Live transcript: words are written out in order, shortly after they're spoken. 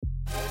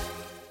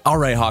All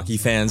right, hockey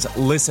fans,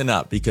 listen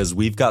up because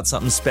we've got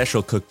something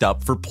special cooked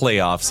up for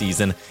playoff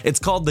season. It's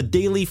called the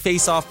Daily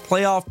Face-Off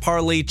Playoff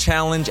Parlay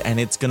Challenge, and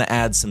it's going to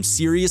add some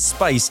serious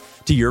spice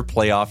to your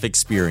playoff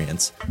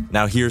experience.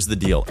 Now, here's the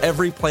deal.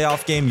 Every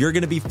playoff game, you're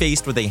going to be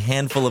faced with a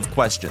handful of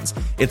questions.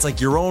 It's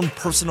like your own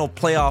personal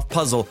playoff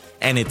puzzle,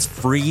 and it's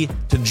free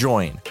to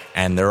join.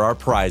 And there are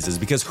prizes,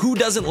 because who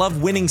doesn't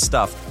love winning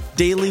stuff?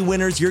 Daily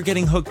winners, you're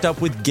getting hooked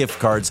up with gift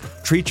cards.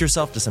 Treat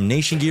yourself to some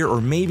Nation gear or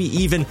maybe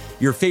even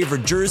your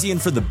favorite jersey.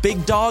 And for the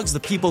big dogs, the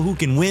people who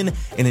can win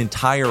an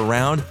entire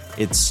round,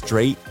 it's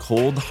straight,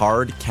 cold,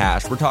 hard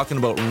cash. We're talking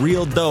about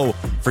real dough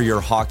for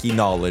your hockey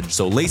knowledge.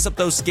 So lace up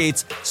those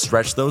skates,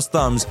 stretch those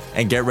thumbs,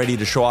 and get ready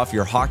to show off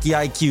your hockey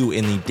IQ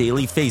in the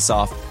Daily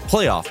Face-Off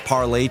Playoff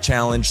Parlay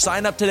Challenge.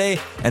 Sign up today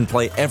and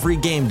play every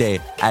game day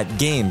at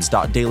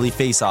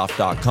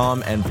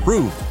games.dailyfaceoff.com and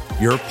prove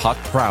your puck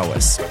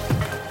prowess.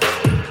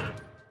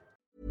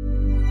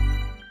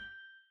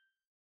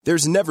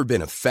 There's never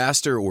been a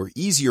faster or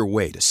easier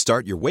way to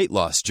start your weight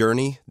loss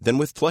journey than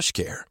with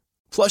PlushCare.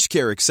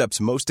 PlushCare accepts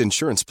most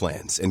insurance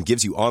plans and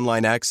gives you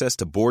online access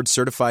to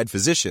board-certified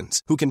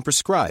physicians who can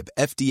prescribe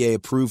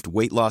FDA-approved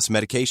weight loss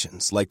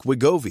medications like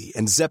Wegovy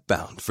and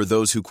Zepbound for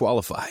those who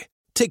qualify.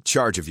 Take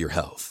charge of your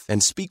health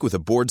and speak with a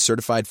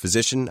board-certified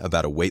physician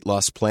about a weight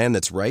loss plan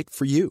that's right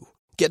for you.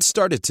 Get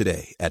started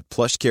today at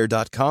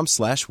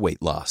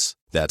plushcare.com/weight loss.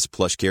 That's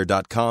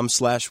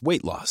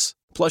plushcare.com/weight loss.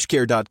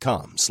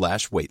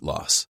 plushcare.com/weight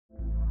loss.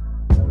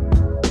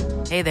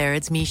 Hey there,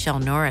 it's Michelle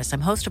Norris.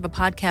 I'm host of a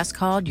podcast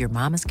called Your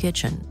Mama's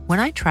Kitchen.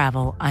 When I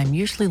travel, I'm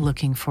usually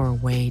looking for a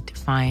way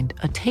to find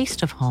a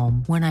taste of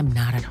home when I'm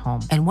not at home.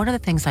 And one of the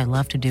things I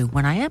love to do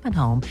when I am at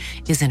home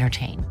is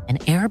entertain. And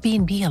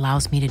Airbnb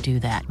allows me to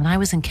do that. When I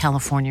was in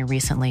California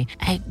recently,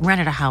 I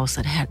rented a house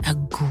that had a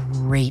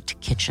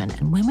great kitchen.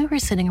 And when we were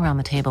sitting around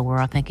the table,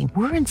 we're all thinking,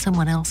 we're in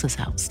someone else's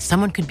house.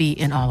 Someone could be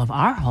in all of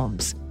our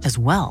homes as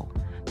well.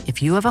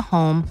 If you have a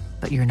home,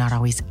 but you're not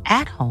always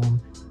at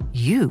home,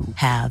 you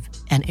have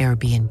an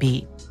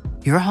Airbnb.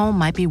 Your home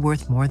might be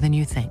worth more than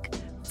you think.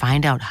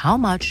 Find out how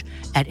much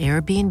at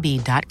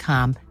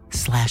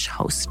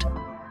airbnb.com/host.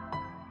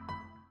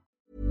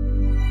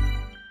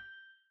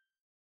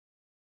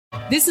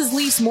 This is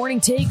Leafs Morning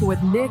Take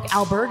with Nick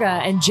Alberga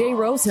and Jay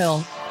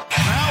Rosehill.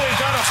 Now we've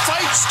got a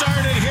fight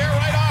started here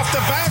right off the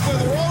bat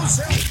with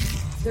Rosehill.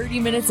 30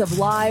 minutes of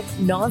live,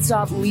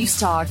 nonstop Leafs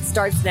talk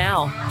starts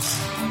now.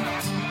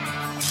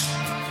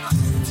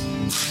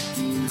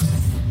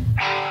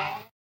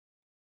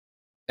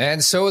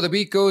 And so the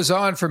beat goes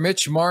on for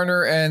Mitch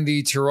Marner and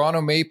the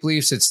Toronto Maple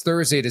Leafs. It's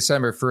Thursday,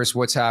 December 1st.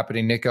 What's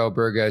happening? Nick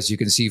Alberga, as you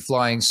can see,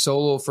 flying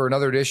solo for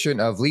another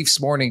edition of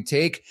Leafs Morning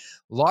Take.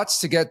 Lots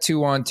to get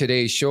to on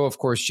today's show. Of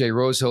course, Jay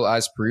Rosehill,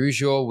 as per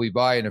usual, we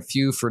buy in a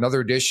few for another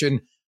edition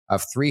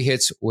of 3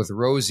 Hits with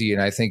Rosie.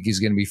 And I think he's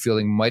going to be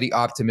feeling mighty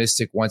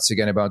optimistic once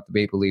again about the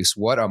Maple Leafs.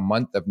 What a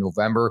month of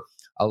November.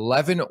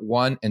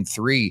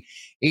 11-1-3.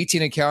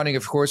 18 and counting,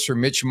 of course, for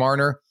Mitch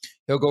Marner.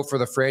 He'll go for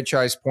the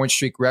franchise point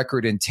streak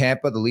record in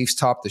Tampa. The Leafs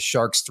topped the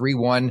Sharks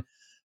 3-1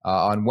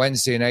 on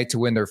Wednesday night to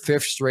win their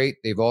 5th straight.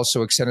 They've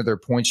also extended their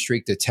point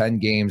streak to 10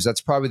 games.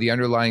 That's probably the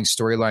underlying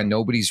storyline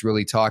nobody's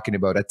really talking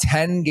about. A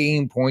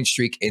 10-game point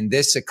streak in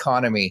this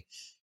economy.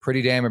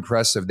 Pretty damn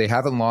impressive. They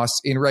haven't lost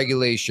in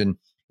regulation.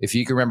 If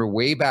you can remember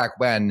way back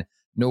when,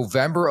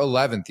 November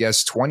 11th,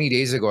 yes, 20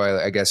 days ago,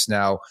 I guess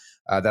now,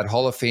 that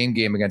Hall of Fame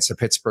game against the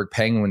Pittsburgh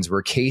Penguins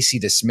where Casey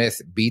DeSmith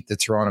beat the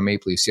Toronto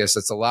Maple Leafs. Yes,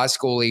 that's the last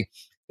goalie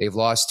they've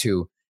lost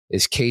to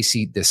is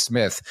Casey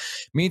DeSmith.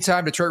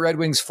 Meantime, Detroit Red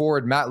Wings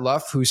forward Matt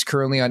Luff, who's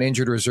currently on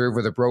injured reserve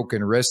with a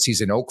broken wrist.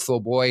 He's an Oakville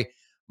boy,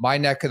 my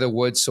neck of the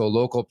woods, so a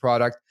local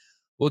product.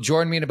 Will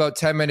join me in about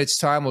 10 minutes'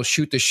 time. We'll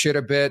shoot the shit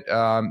a bit.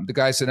 The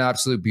guy's an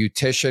absolute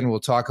beautician. We'll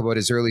talk about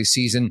his early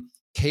season.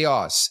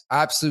 Chaos,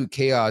 absolute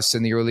chaos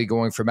in the early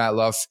going for Matt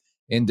Luff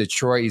in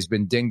Detroit. He's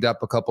been dinged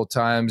up a couple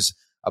times.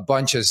 A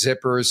bunch of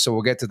zippers, so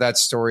we'll get to that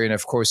story. And,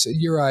 of course,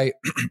 Uri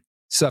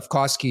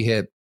Slafkovsky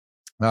hit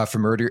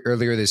from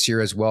earlier this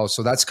year as well.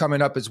 So that's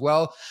coming up as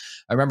well.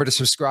 Remember to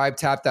subscribe,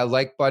 tap that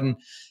like button,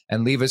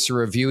 and leave us a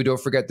review.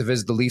 Don't forget to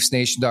visit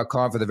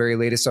theleafsnation.com for the very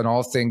latest on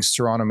all things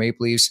Toronto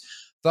Maple Leafs.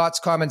 Thoughts,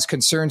 comments,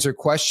 concerns, or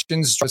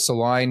questions, drop us a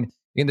line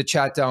in the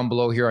chat down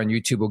below here on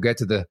YouTube. We'll get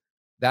to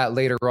that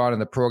later on in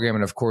the program.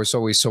 And, of course,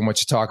 always so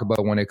much to talk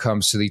about when it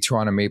comes to the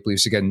Toronto Maple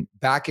Leafs. Again,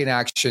 back in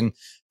action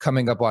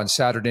coming up on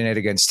Saturday night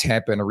against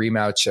Tampa in a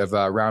rematch of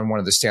round 1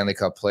 of the Stanley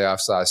Cup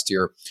playoffs last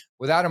year.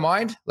 With that in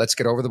mind, let's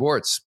get over the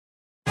boards.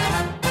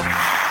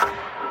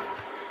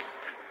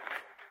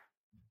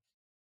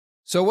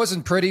 So it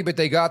wasn't pretty, but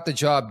they got the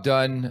job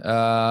done.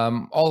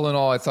 All in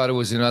all, I thought it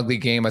was an ugly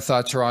game. I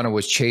thought Toronto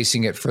was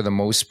chasing it for the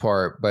most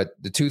part. But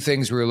the 2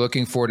 things we were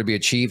looking for to be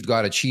achieved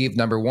got achieved.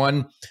 Number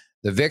 1,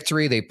 the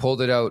victory. They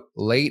pulled it out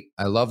late.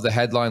 I love the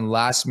headline,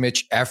 last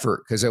Mitch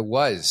effort, because it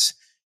was.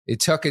 It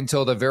took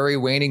until the very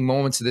waning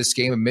moments of this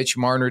game, and Mitch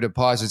Marner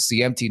deposits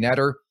the empty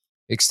netter,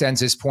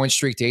 extends his point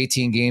streak to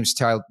 18 games,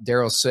 Daryl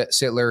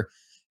Sittler,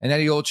 and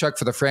Eddie Olczyk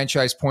for the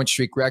franchise point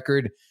streak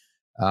record.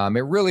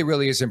 It really,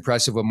 really is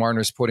impressive what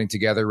Marner's putting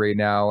together right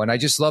now. And I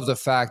just love the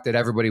fact that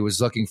everybody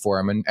was looking for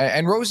him.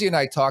 And Rosie and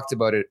I talked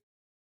about it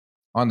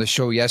on the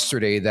show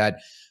yesterday,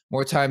 that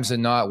more times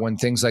than not, when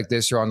things like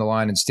this are on the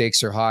line and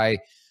stakes are high,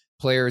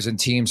 players and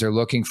teams are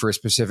looking for a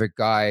specific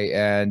guy,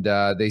 and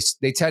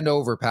they tend to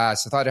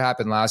overpass. I thought it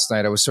happened last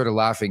night. I was sort of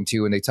laughing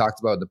too, and they talked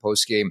about in the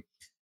postgame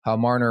how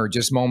Marner,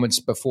 just moments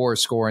before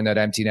scoring that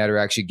empty netter,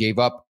 actually gave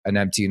up an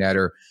empty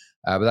netter.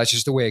 But that's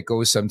just the way it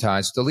goes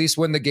sometimes. But at least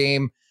win the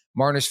game.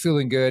 Marner's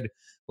feeling good.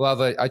 We'll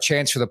have a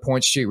chance for the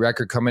point streak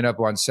record coming up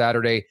on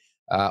Saturday.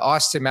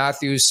 Austin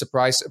Matthews,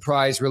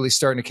 surprise, really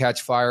starting to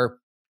catch fire.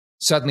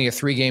 Suddenly a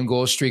 3-game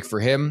goal streak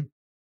for him.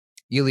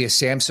 Ilya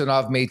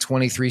Samsonov made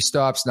 23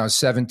 stops, now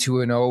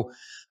 7-2-0.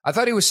 I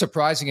thought he was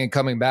surprising in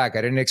coming back.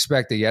 I didn't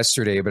expect it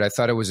yesterday, but I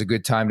thought it was a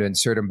good time to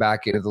insert him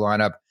back into the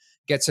lineup.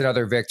 Gets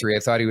another victory. I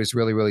thought he was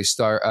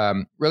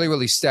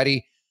really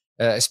steady,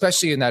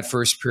 especially in that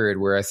first period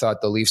where I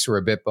thought the Leafs were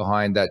a bit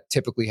behind. That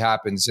typically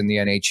happens in the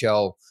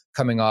NHL,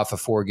 coming off a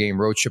 4-game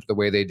road trip the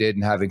way they did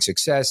and having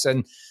success.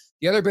 And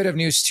the other bit of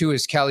news, too,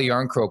 is Calle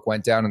Jarnkrok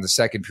went down in the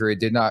second period,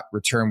 did not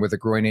return with a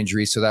groin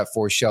injury, so that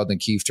forced Sheldon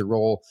Keefe to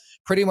roll.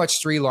 Pretty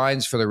much 3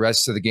 lines for the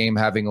rest of the game,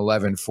 having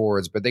 11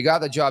 forwards. But they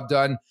got the job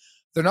done.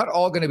 They're not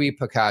all going to be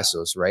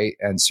Picassos, right?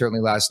 And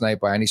certainly last night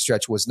by any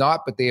stretch was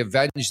not, but they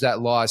avenged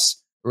that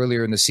loss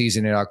earlier in the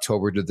season in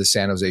October to the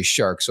San Jose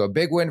Sharks. So a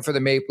big win for the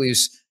Maple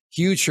Leafs,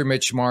 huge for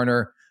Mitch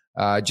Marner.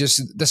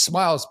 Just the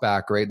smile's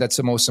back, right? That's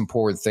the most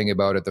important thing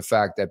about it. The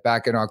fact that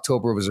back in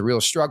October was a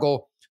real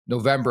struggle.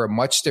 November, a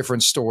much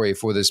different story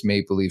for this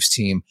Maple Leafs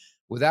team.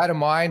 With that in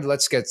mind,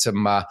 let's get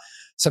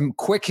some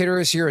quick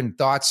hitters here and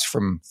thoughts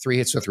from 3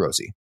 Hits with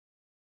Rosie.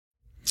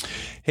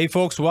 Hey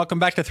folks, welcome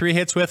back to 3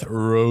 Hits with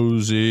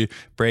Rosie.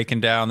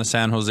 Breaking down the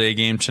San Jose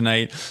game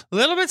tonight. A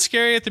little bit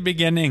scary at the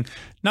beginning.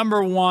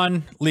 Number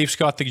 1, Leafs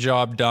got the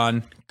job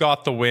done,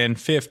 got the win,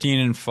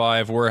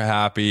 15-5. We're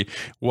happy.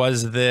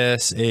 Was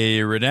this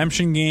a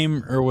redemption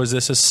game or was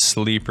this a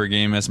sleeper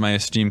game, as my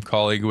esteemed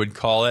colleague would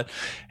call it?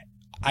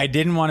 I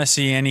didn't want to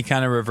see any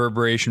kind of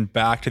reverberation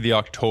back to the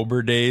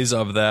October days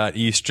of that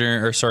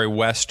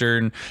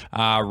Western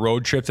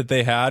road trip that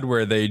they had,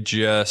 where they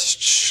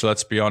just,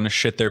 let's be honest,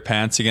 shit their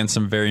pants against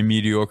some very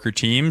mediocre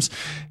teams.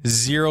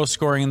 0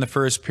 scoring in the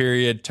first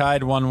period,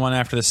 tied 1-1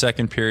 after the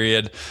second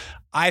period.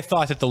 I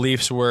thought that the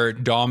Leafs were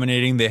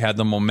dominating. They had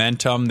the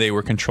momentum. They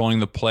were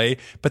controlling the play,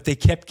 but they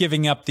kept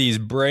giving up these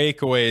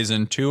breakaways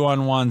and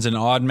 2-on-1s and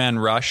odd man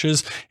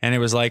rushes. And it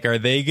was like, are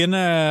they going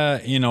to,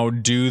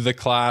 do the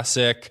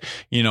classic,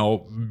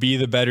 be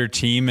the better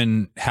team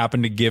and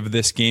happen to give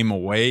this game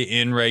away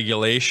in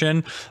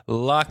regulation?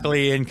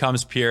 Luckily, in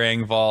comes Pierre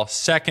Engvall.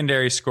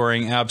 Secondary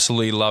scoring.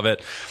 Absolutely love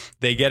it.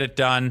 They get it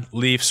done.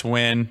 Leafs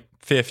win.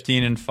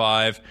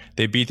 15-5.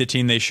 They beat the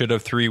team they should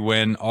have.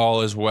 3-win.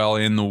 All is well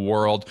in the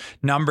world.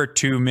 Number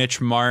 2,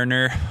 Mitch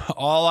Marner.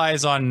 All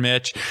eyes on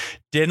Mitch.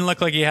 Didn't look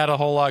like he had a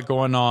whole lot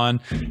going on.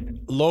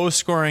 Low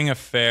scoring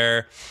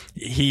affair.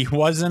 He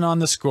wasn't on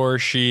the score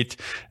sheet.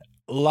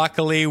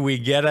 Luckily, we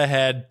get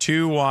ahead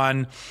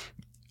 2-1.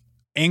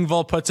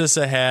 Engvall puts us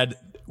ahead.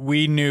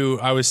 We knew.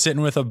 I was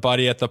sitting with a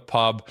buddy at the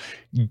pub.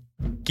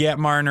 Get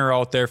Marner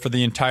out there for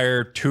the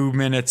entire 2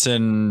 minutes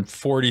and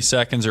 40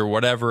 seconds or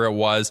whatever it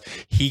was.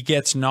 He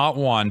gets not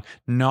 1,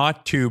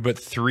 not 2, but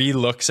 3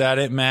 looks at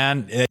it,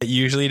 man. It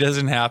usually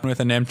doesn't happen with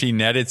an empty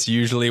net. It's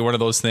usually one of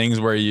those things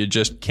where you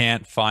just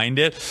can't find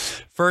it.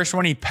 First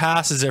one, he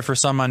passes it for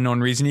some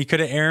unknown reason. He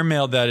could have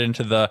airmailed that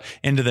into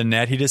the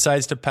net. He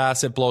decides to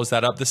pass it, blows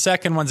that up. The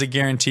second one's a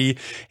guarantee.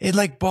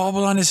 It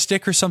bobbled on his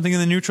stick or something in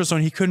the neutral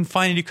zone. He couldn't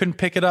find it. He couldn't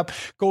pick it up.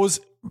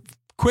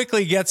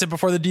 Quickly gets it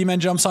before the D-man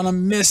jumps on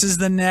him, misses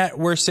the net.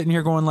 We're sitting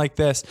here going like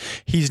this.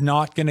 He's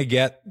not going to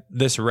get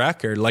this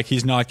record.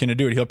 He's not going to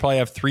do it. He'll probably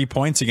have 3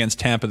 points against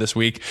Tampa this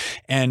week,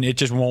 and it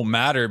just won't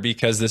matter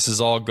because this is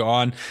all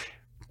gone.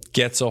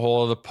 Gets a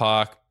hold of the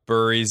puck,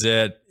 buries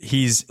it.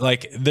 He's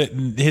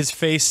his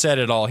face said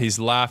it all. He's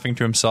laughing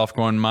to himself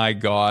going, my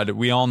God,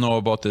 we all know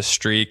about this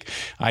streak.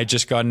 I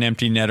just got an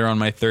empty netter on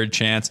my 3rd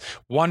chance.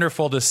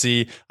 Wonderful to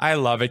see. I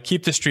love it.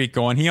 Keep the streak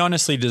going. He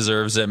honestly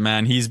deserves it,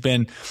 man. He's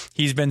been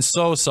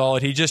so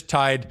solid. He just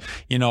tied,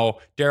 Daryl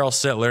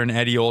Sittler and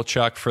Eddie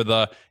Olchuk for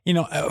the,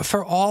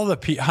 for all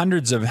the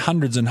hundreds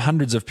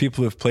of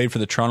people who've played for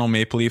the Toronto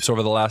Maple Leafs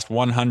over the last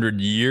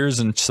 100 years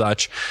and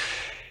such.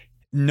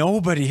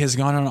 Nobody has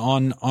gone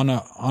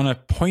on a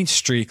point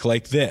streak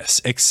like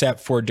this except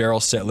for Daryl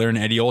Sittler and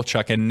Eddie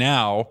Olchuk. And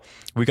now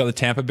we got the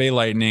Tampa Bay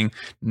Lightning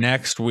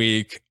next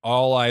week.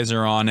 All eyes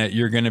are on it.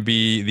 You're going to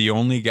be the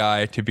only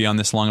guy to be on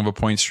this long of a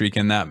point streak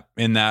in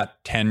that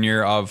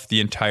tenure of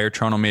the entire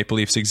Toronto Maple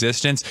Leafs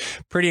existence.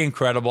 Pretty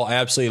incredible. I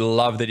absolutely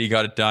love that he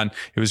got it done.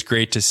 It was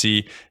great to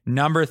see.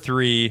 Number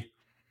 3,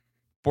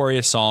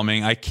 Boreas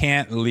Salming. I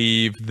can't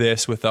leave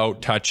this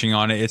without touching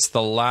on it. It's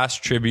the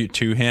last tribute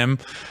to him.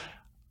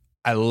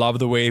 I love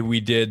the way we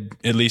did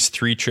at least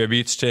 3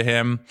 tributes to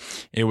him.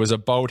 It was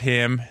about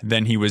him.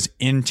 Then he was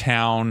in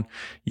town.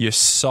 You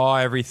saw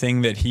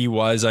everything that he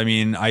was. I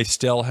mean, I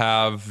still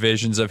have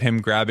visions of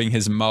him grabbing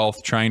his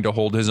mouth, trying to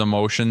hold his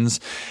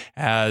emotions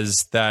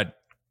as that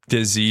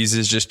disease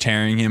is just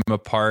tearing him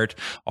apart.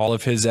 All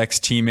of his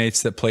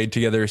ex-teammates that played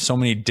together so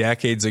many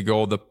decades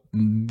ago,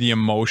 the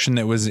emotion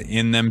that was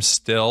in them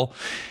still.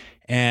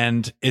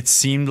 And it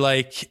seemed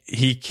like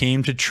he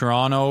came to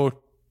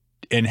Toronto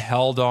and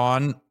held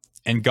on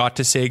and got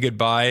to say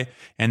goodbye.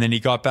 And then he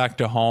got back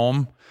to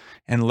home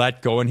and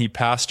let go, and he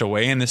passed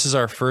away. And this is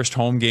our first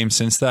home game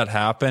since that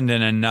happened.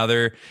 And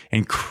another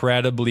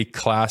incredibly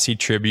classy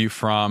tribute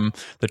from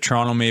the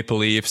Toronto Maple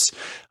Leafs.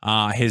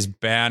 His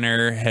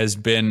banner has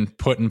been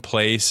put in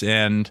place,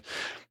 and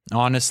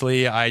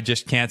honestly, I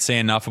just can't say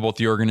enough about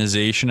the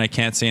organization. I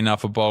can't say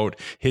enough about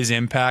his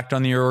impact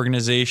on the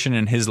organization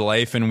and his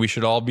life. And we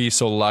should all be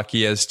so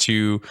lucky as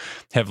to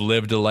have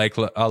lived a life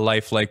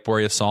like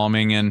Borje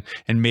Salming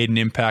and made an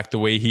impact the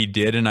way he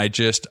did. And I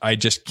just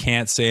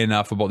can't say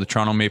enough about the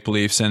Toronto Maple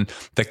Leafs and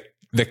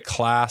the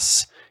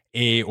class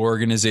A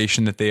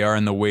organization that they are,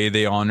 and the way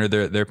they honor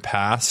their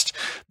past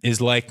is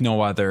like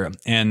no other.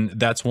 And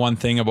that's one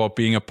thing about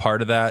being a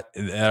part of that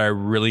I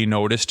really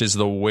noticed, is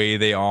the way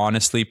they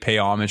honestly pay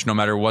homage no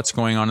matter what's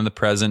going on in the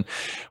present,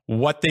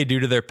 what they do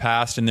to their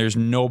past. And there's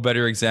no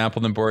better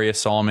example than Borje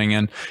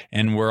Salming.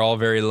 And we're all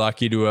very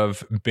lucky to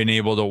have been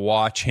able to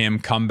watch him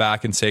come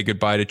back and say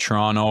goodbye to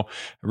Toronto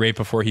right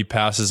before he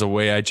passes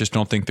away. I just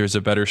don't think there's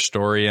a better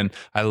story. And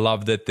I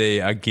love that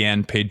they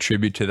again paid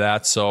tribute to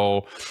that.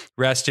 So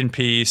rest in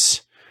peace.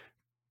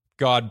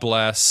 God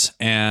bless,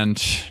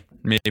 and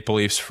Maple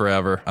Leafs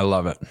forever. I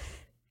love it.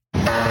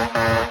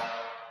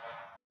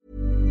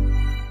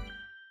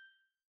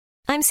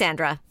 I'm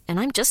Sandra,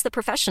 and I'm just the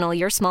professional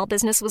your small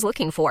business was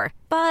looking for.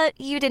 But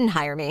you didn't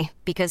hire me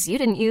because you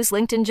didn't use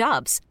LinkedIn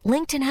Jobs.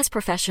 LinkedIn has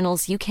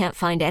professionals you can't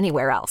find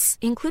anywhere else,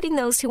 including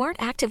those who aren't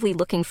actively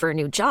looking for a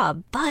new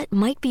job, but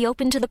might be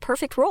open to the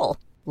perfect role,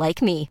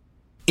 like me.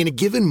 In a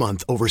given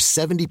month, over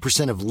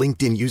 70% of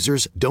LinkedIn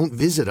users don't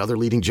visit other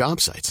leading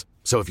job sites.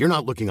 So if you're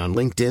not looking on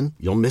LinkedIn,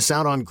 you'll miss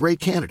out on great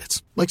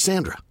candidates like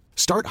Sandra.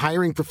 Start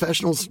hiring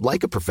professionals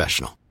like a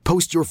professional.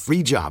 Post your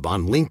free job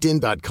on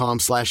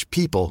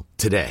linkedin.com/people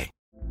today.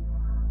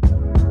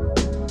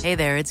 Hey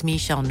there, it's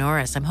Michelle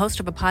Norris. I'm host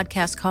of a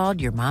podcast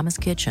called Your Mama's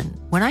Kitchen.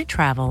 When I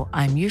travel,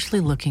 I'm usually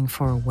looking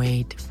for a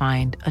way to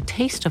find a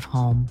taste of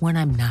home when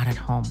I'm not at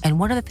home. And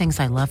one of the things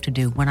I love to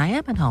do when I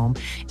am at home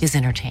is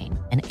entertain.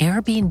 And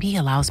Airbnb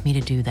allows me to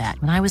do that.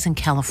 When I was in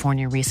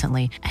California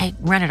recently, I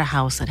rented a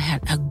house that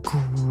had a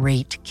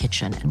great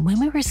kitchen. And when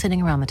we were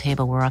sitting around the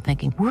table, we were all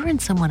thinking, we're in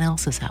someone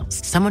else's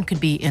house. Someone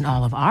could be in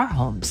all of our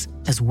homes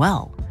as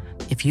well.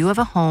 If you have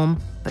a home,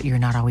 but you're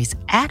not always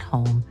at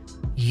home,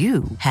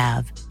 you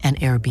have an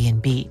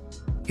Airbnb.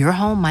 Your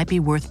home might be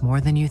worth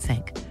more than you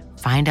think.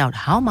 Find out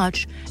how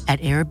much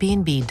at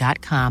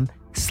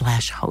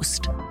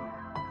airbnb.com/host.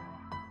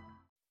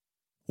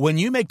 When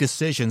you make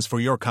decisions for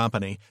your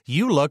company,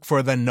 you look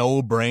for the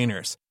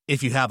no-brainers.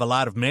 If you have a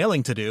lot of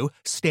mailing to do,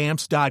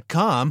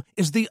 Stamps.com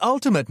is the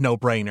ultimate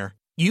no-brainer.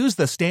 Use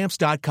the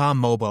Stamps.com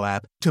mobile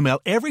app to mail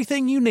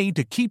everything you need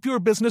to keep your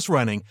business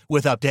running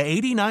with up to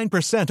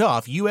 89%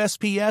 off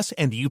USPS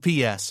and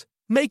UPS.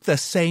 Make the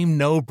same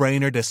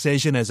no-brainer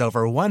decision as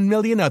over 1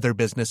 million other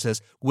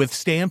businesses with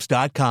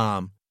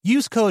Stamps.com.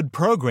 Use code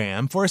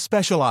PROGRAM for a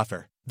special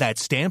offer.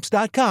 That's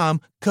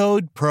Stamps.com,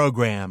 code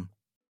PROGRAM.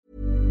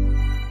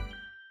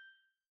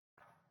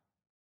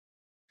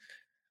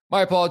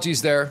 My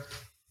apologies there.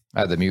 I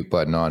had the mute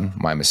button on,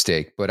 my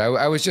mistake. But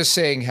I was just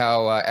saying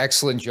how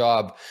excellent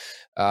job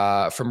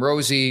from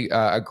Rosie,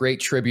 a great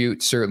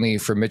tribute, certainly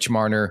from Mitch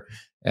Marner,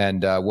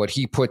 and what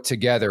he put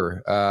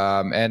together.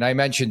 And I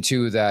mentioned,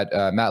 too, that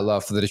Matt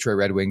Luff of the Detroit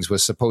Red Wings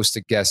was supposed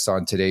to guest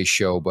on today's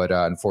show, but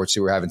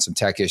unfortunately, we're having some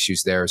tech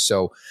issues there.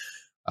 So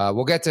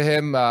we'll get to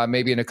him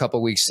maybe in a couple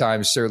of weeks'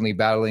 time, certainly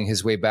battling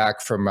his way back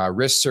from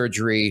wrist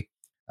surgery,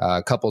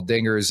 a couple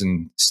dingers,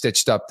 and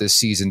stitched up this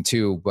season,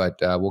 too. But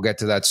we'll get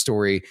to that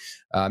story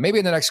maybe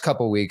in the next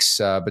couple of weeks.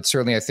 But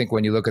certainly, I think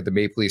when you look at the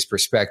Maple Leafs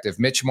perspective,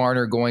 Mitch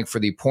Marner going for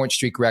the point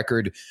streak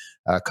record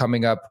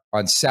coming up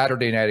on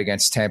Saturday night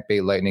against Tampa Bay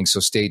Lightning. So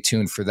stay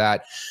tuned for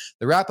that.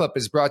 The wrap-up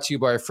is brought to you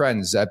by our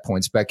friends at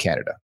PointsBet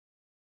Canada.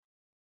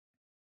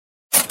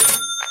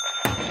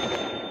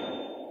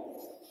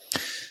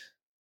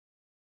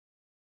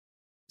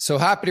 So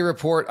happy to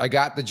report I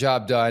got the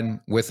job done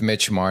with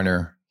Mitch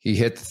Marner. He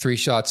hit the 3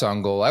 shots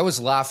on goal. I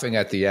was laughing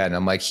at the end.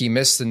 I'm like, he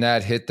missed the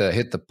net, hit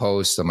the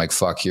post. I'm like,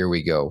 fuck, here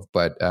we go.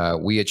 But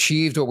we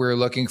achieved what we were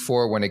looking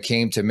for when it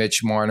came to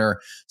Mitch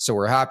Marner. So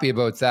we're happy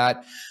about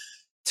that.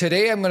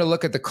 Today, I'm going to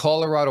look at the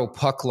Colorado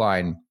puck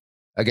line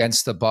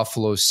against the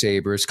Buffalo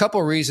Sabres.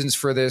 Couple reasons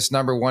for this.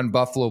 Number one,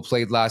 Buffalo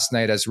played last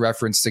night as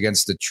referenced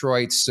against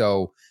Detroit.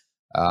 So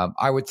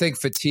I would think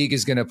fatigue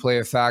is going to play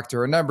a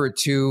factor. And number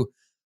two,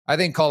 I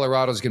think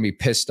Colorado's going to be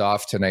pissed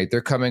off tonight.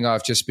 They're coming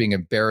off just being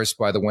embarrassed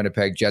by the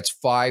Winnipeg Jets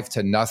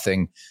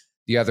 5-0.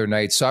 the other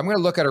night. So I'm going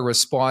to look at a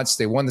response.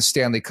 They won the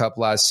Stanley Cup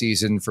last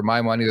season. For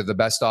my money, they're the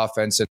best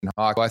offense in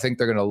hockey. I think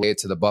they're going to lay it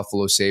to the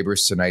Buffalo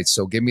Sabres tonight.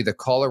 So give me the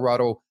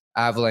Colorado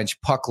Avalanche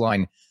puck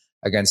line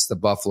against the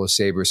Buffalo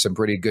Sabres. Some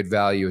pretty good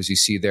value, as you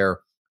see there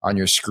on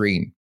your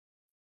screen.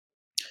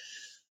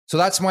 So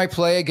that's my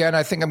play. Again,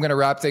 I think I'm going to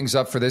wrap things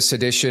up for this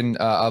edition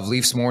of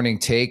Leafs Morning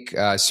Take.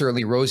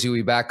 Certainly, Rosie will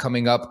be back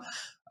coming up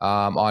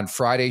on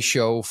Friday's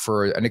show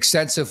for an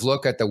extensive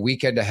look at the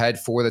weekend ahead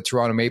for the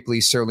Toronto Maple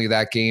Leafs. Certainly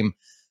that game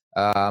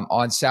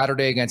on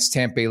Saturday against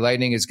Tampa Bay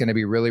Lightning is going to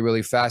be really,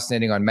 really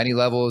fascinating on many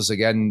levels.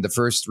 Again, the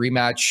first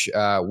rematch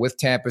with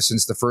Tampa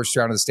since the first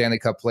round of the Stanley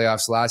Cup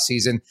playoffs last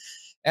season.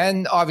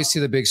 And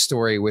obviously the big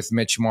story with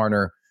Mitch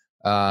Marner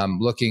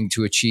looking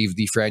to achieve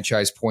the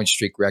franchise point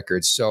streak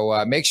record.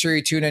 So make sure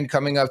you tune in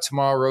coming up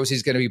tomorrow.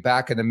 Rosie's going to be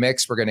back in the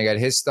mix. We're going to get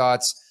his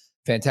thoughts.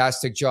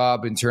 Fantastic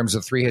job in terms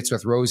of 3 hits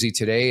with Rosie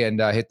today and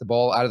hit the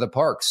ball out of the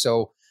park.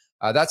 So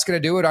that's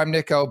going to do it. I'm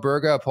Nick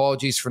Alberga.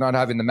 Apologies for not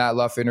having the Matt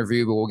Luff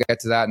interview, but we'll get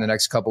to that in the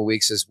next couple of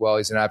weeks as well.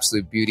 He's an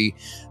absolute beauty,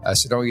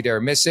 so don't you dare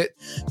miss it.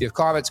 If you have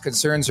comments,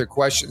 concerns, or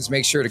questions,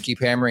 make sure to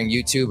keep hammering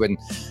YouTube and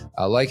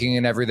liking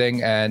and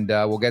everything, and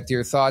we'll get to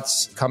your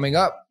thoughts coming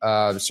up.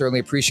 Certainly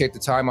appreciate the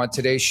time on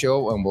today's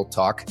show, and we'll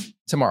talk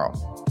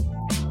tomorrow.